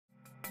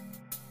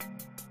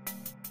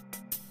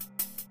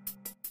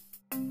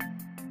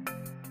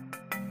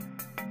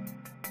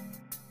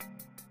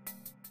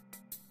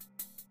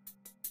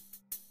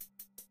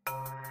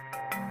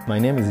My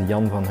name is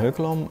Jan van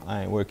Heukelom.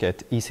 I work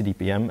at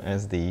ECDPM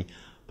as the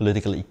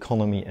Political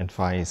Economy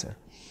Advisor.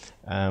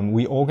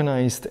 We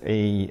organized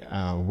a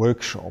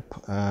workshop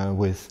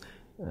with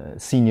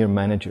senior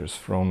managers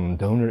from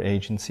donor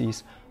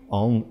agencies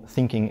on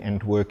thinking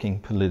and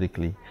working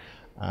politically.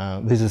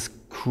 This is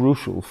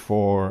crucial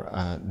for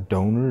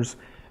donors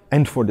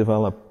and for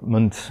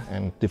development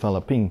and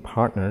developing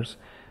partners,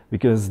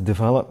 because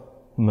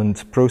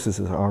development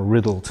processes are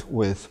riddled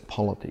with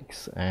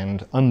politics,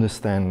 and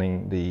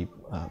understanding the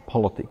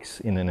politics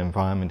in an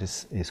environment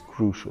is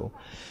crucial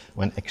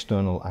when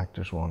external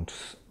actors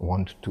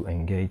want to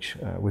engage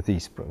with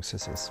these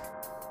processes.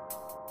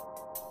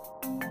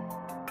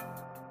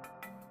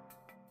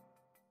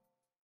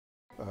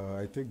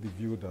 I take the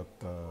view that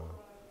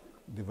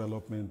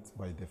development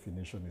by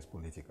definition is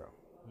political,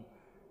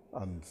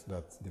 and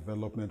that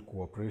development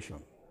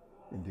cooperation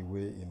in the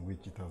way in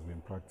which it has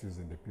been practiced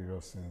in the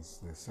period since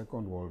the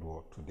Second World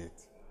War to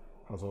date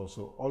has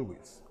also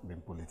always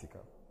been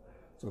political.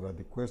 So that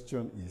the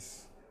question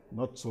is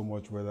not so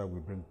much whether we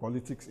bring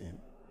politics in,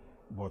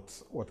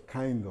 but what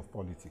kind of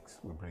politics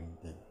we bring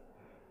in.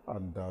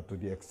 And to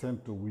the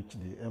extent to which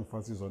the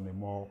emphasis on a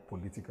more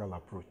political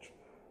approach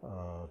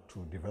to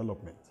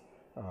development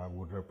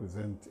would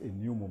represent a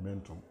new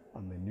momentum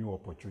and a new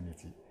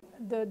opportunity.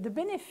 The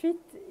benefit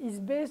is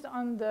based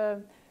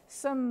on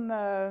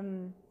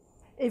some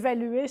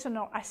evaluation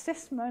or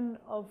assessment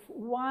of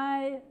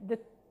why the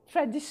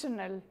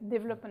traditional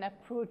development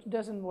approach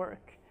doesn't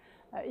work.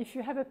 If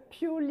you have a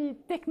purely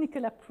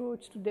technical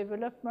approach to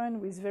development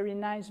with very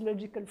nice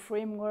logical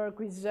framework,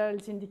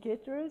 results,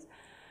 indicators,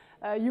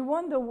 you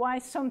wonder why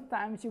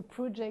sometimes your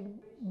project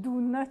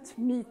do not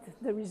meet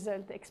the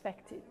result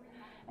expected.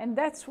 And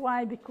that's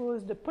why,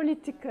 because the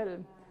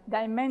political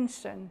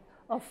dimension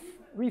of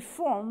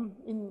reform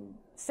in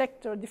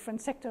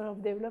different sectors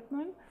of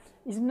development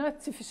is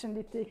not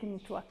sufficiently taken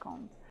into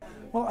account.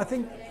 Well, I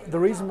think the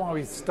reason why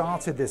we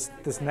started this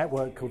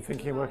network called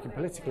Thinking and Working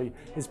Politically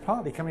is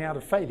partly coming out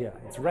of failure.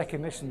 It's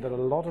recognition that a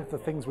lot of the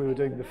things we were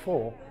doing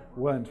before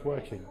weren't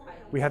working.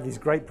 We had these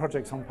great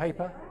projects on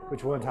paper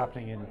which weren't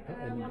happening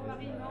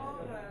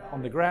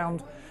on the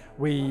ground.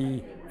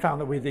 We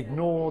found that we'd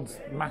ignored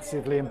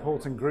massively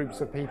important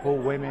groups of people,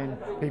 women,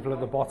 people at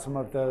the bottom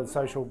of the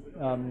social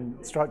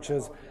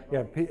structures,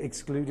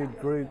 excluded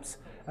groups.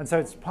 And so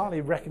it's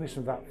partly recognition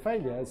of that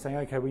failure, saying,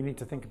 okay, we need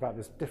to think about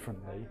this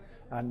differently.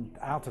 And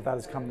out of that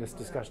has come this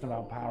discussion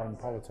about power and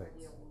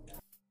politics.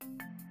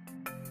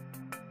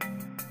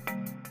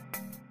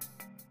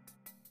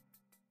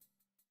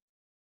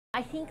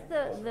 I think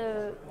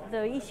the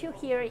issue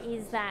here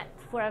is that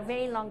for a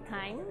very long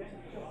time,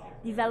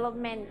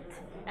 development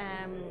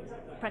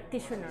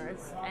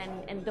practitioners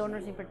and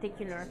donors in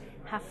particular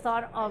have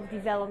thought of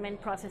development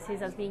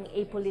processes as being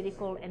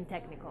apolitical and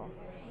technical.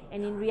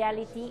 And in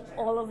reality,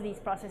 all of these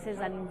processes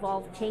that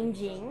involve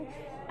changing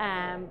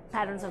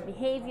patterns of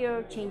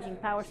behavior, changing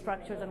power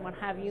structures and what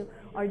have you,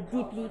 are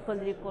deeply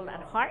political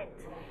at heart.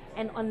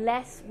 And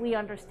unless we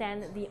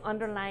understand the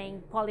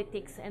underlying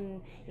politics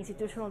and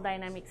institutional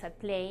dynamics at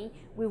play,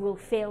 we will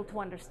fail to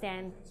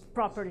understand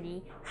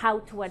properly how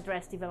to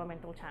address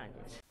developmental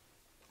challenges.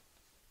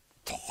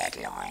 The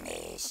headline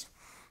is,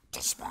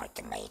 despite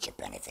the major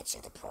benefits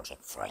of the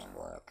project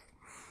framework,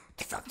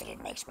 the fact that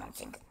it makes one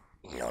think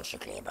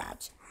logically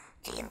about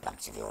the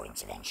impacts of your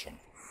intervention,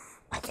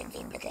 I think the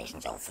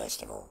implications are,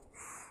 first of all,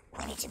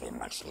 we need to be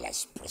much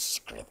less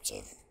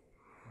prescriptive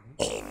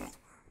in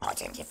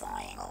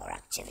identifying our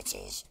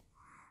activities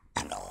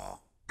and our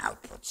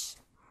outputs.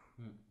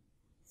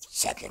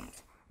 Second,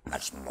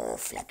 much more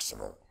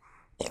flexible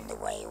in the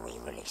way we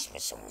release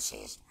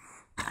resources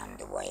and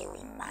the way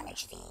we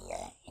manage the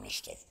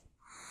initiative.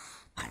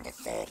 And the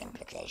third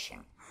implication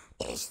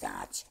is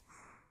that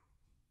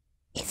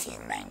if you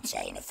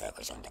maintain a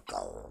focus on the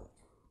goal,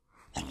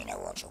 and you know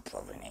what your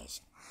problem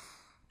is,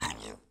 and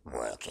you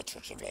work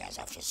iteratively as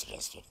I've just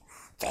suggested,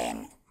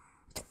 then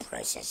the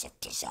process of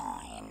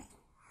design,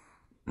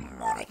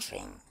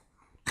 monitoring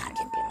and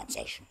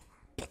implementation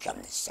become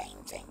the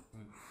same thing.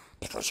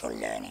 Because you're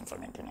learning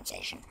from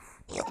implementation,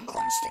 you're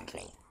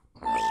constantly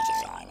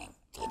redesigning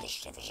the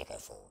initiative as you go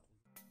forward.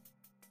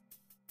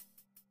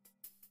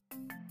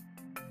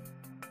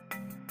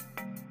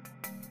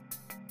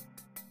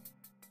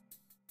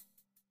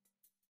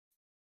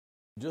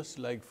 Just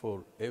like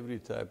for every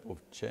type of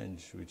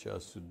change which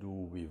has to do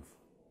with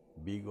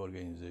big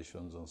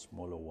organizations and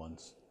smaller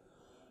ones,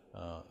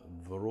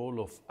 the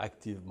role of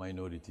active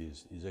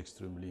minorities is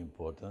extremely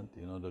important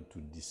in order to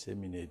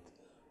disseminate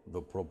the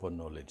proper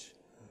knowledge.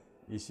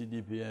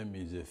 ECDPM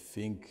is a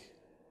think,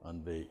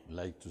 and they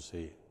like to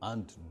say,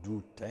 and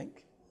do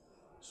tank.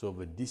 So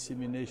the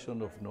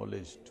dissemination of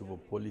knowledge to the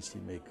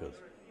policymakers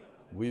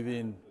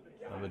within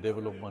the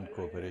development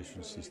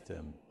cooperation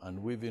system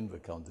and within the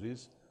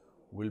countries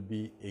will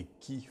be a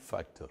key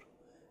factor.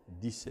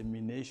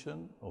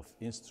 Dissemination of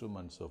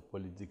instruments of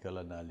political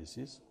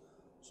analysis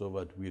so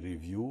that we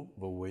review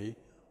the way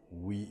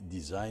we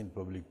design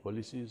public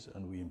policies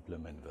and we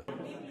implement them.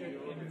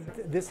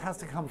 This has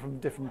to come from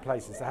different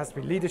places. There has to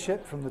be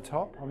leadership from the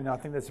top. I mean, I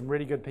think there's some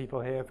really good people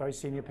here, very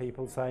senior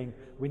people saying,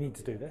 we need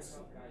to do this.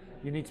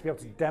 You need to be able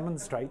to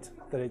demonstrate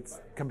that it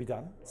can be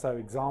done. So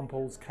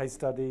examples, case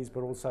studies,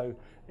 but also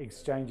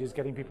exchanges,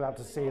 getting people out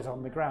to see it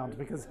on the ground.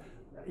 Because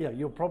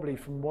you're probably,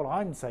 from what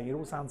I'm saying, it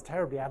all sounds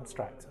terribly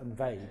abstract and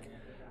vague.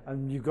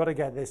 And you've got to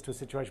get this to a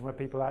situation where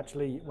people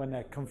actually, when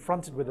they're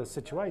confronted with a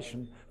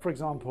situation, for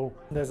example,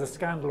 there's a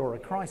scandal or a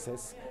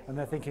crisis, and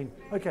they're thinking,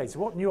 okay, so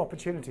what new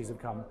opportunities have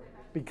come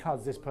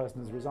because this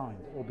person has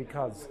resigned, or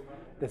because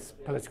this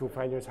political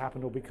failure has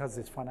happened, or because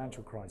this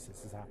financial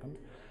crisis has happened.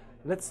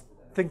 Let's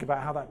think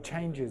about how that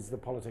changes the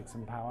politics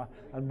and power,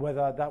 and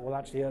whether that will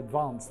actually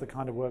advance the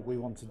kind of work we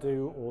want to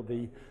do, or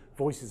the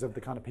voices of the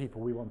kind of people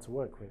we want to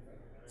work with.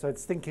 So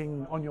it's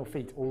thinking on your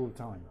feet all the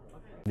time.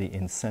 The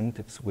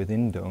incentives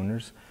within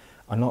donors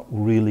are not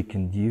really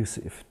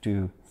conducive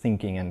to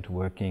thinking and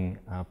working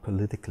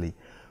politically.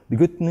 The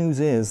good news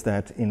is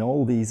that in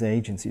all these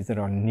agencies there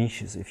are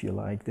niches, if you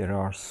like. There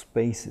are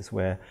spaces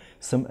where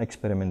some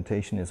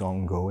experimentation is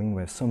ongoing,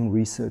 where some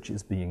research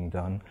is being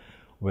done,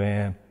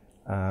 where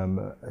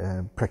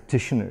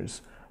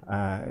practitioners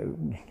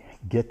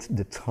get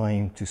the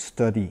time to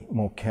study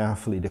more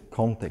carefully the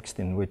context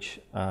in which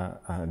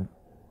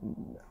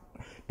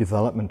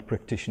development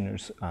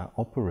practitioners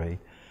operate.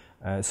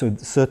 So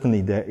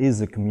certainly there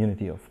is a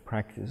community of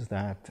practice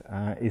that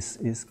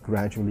is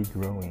gradually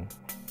growing.